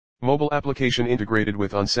Mobile application integrated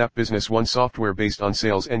with SAP Business One software based on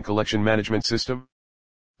sales and collection management system.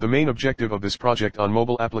 The main objective of this project on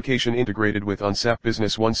mobile application integrated with SAP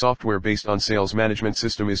Business One software based on sales management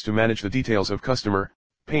system is to manage the details of customer,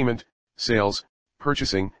 payment, sales,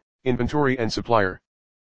 purchasing, inventory and supplier.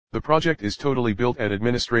 The project is totally built at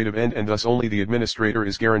administrative end and thus only the administrator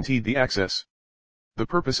is guaranteed the access. The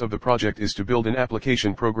purpose of the project is to build an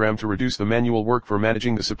application program to reduce the manual work for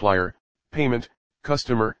managing the supplier, payment,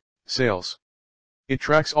 customer, sales. It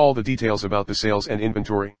tracks all the details about the sales and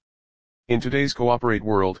inventory. In today's cooperate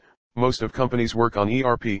world, most of companies work on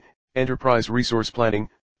ERP, enterprise resource planning,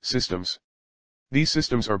 systems. These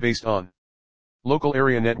systems are based on local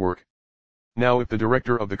area network. Now if the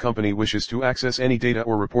director of the company wishes to access any data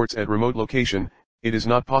or reports at remote location, it is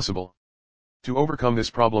not possible. To overcome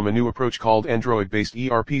this problem, a new approach called Android-based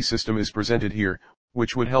ERP system is presented here,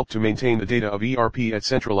 which would help to maintain the data of ERP at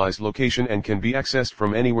centralized location and can be accessed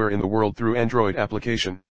from anywhere in the world through Android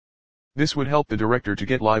application. This would help the director to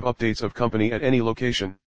get live updates of company at any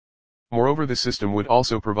location. Moreover, the system would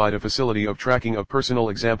also provide a facility of tracking of personal,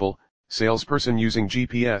 example, salesperson using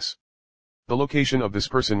GPS. The location of this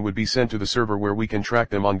person would be sent to the server where we can track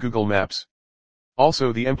them on Google Maps.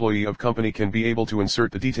 Also, the employee of company can be able to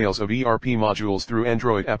insert the details of ERP modules through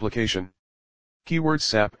Android application. Keywords: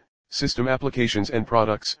 SAP, System Applications and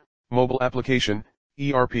Products, Mobile Application,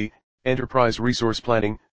 ERP, Enterprise Resource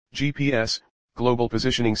Planning, GPS, Global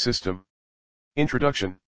Positioning System.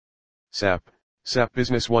 Introduction. SAP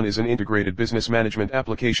Business One is an integrated business management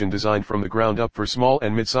application designed from the ground up for small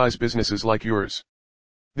and mid-size businesses like yours.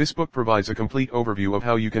 This book provides a complete overview of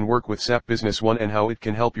how you can work with SAP Business One and how it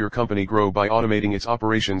can help your company grow by automating its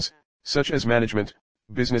operations, such as management,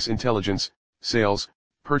 business intelligence, sales,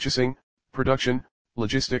 purchasing, production,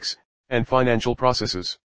 logistics, and financial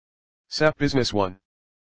processes. SAP Business One.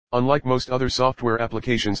 Unlike most other software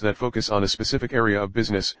applications that focus on a specific area of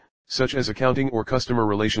business, such as accounting or customer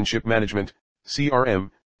relationship management, CRM,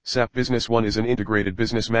 SAP Business One is an integrated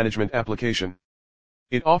business management application.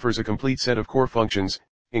 It offers a complete set of core functions,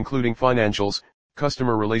 including financials,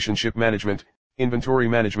 customer relationship management, inventory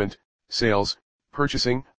management, sales,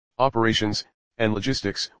 purchasing, operations, and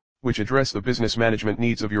logistics, which address the business management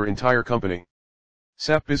needs of your entire company.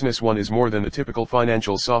 SAP Business One is more than the typical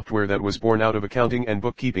financial software that was born out of accounting and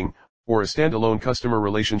bookkeeping, or a standalone customer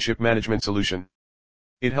relationship management solution.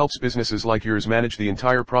 It helps businesses like yours manage the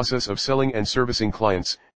entire process of selling and servicing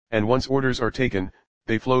clients, and once orders are taken,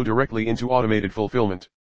 they flow directly into automated fulfillment.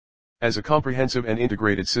 As a comprehensive and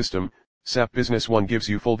integrated system, SAP Business One gives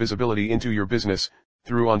you full visibility into your business,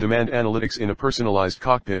 through on-demand analytics in a personalized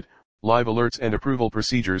cockpit, live alerts and approval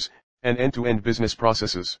procedures, and end-to-end business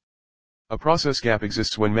processes. A process gap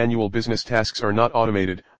exists when manual business tasks are not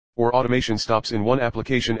automated, or automation stops in one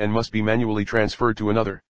application and must be manually transferred to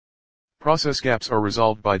another. Process gaps are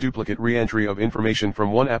resolved by duplicate re-entry of information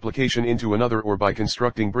from one application into another or by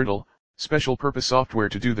constructing brittle, special-purpose software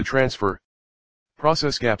to do the transfer.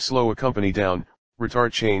 Process gaps slow a company down,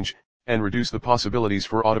 retard change, and reduce the possibilities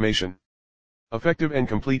for automation. Effective and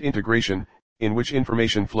complete integration, in which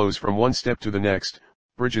information flows from one step to the next,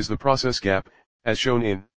 bridges the process gap, as shown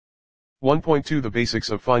in 1.2 The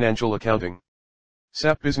Basics of Financial Accounting.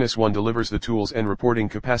 SAP Business One delivers the tools and reporting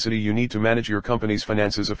capacity you need to manage your company's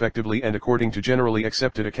finances effectively and according to generally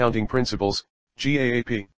accepted accounting principles,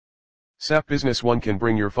 GAAP. SAP Business One can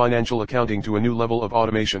bring your financial accounting to a new level of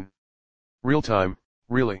automation. Real time,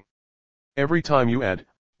 really. Every time you add,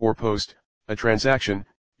 or post, a transaction,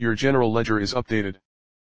 your general ledger is updated.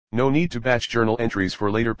 No need to batch journal entries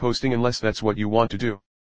for later posting unless that's what you want to do.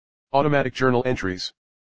 Automatic journal entries.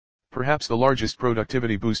 Perhaps the largest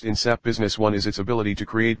productivity boost in SAP Business One is its ability to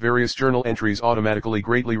create various journal entries automatically,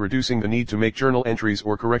 greatly reducing the need to make journal entries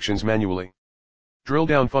or corrections manually. Drill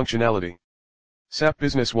down functionality. SAP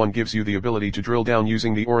Business One gives you the ability to drill down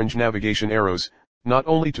using the orange navigation arrows, not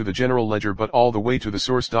only to the general ledger but all the way to the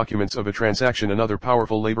source documents of a transaction, another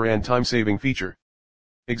powerful labor and time-saving feature.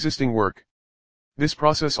 Existing work. This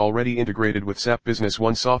process already integrated with SAP Business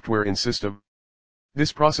One software in system.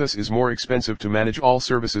 This process is more expensive to manage all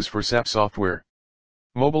services for SAP software.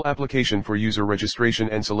 Mobile application for user registration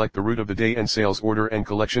and select the route of the day and sales order and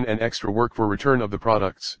collection and extra work for return of the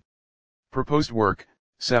products. Proposed work.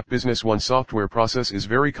 SAP Business One software process is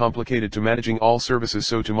very complicated to managing all services,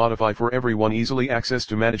 so to modify for everyone easily access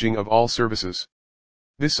to managing of all services.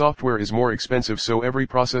 This software is more expensive, so every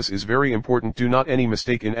process is very important. Do not any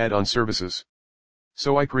mistake in add-on services.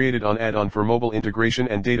 So I created an add-on for mobile integration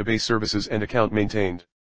and database services and account maintained.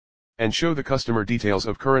 And show the customer details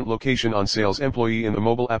of current location on sales employee in the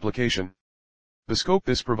mobile application. The scope: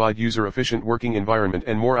 this provide user efficient working environment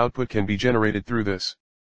and more output can be generated through this.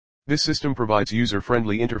 This system provides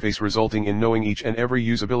user-friendly interface resulting in knowing each and every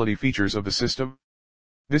usability features of the system.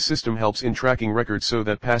 This system helps in tracking records so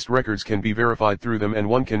that past records can be verified through them and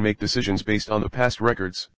one can make decisions based on the past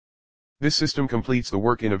records. This system completes the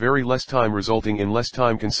work in a very less time, resulting in less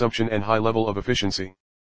time consumption and high level of efficiency.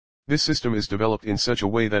 This system is developed in such a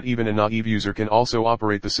way that even a naive user can also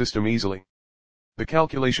operate the system easily. The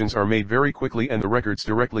calculations are made very quickly and the records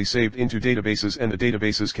directly saved into databases, and the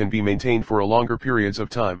databases can be maintained for a longer periods of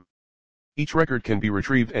time. Each record can be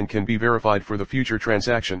retrieved and can be verified for the future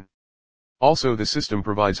transaction. Also, the system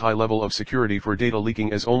provides high level of security for data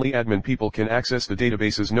leaking, as only admin people can access the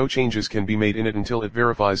databases. No changes can be made in it until it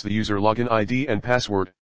verifies the user login ID and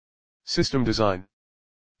password. System design.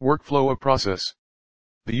 Workflow of process.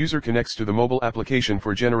 The user connects to the mobile application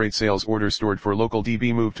for generate sales order stored for local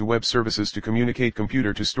DB, move to web services to communicate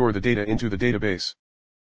computer to store the data into the database.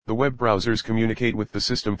 The web browsers communicate with the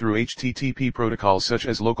system through HTTP protocols such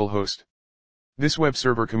as localhost. This web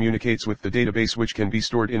server communicates with the database, which can be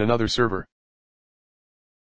stored in another server.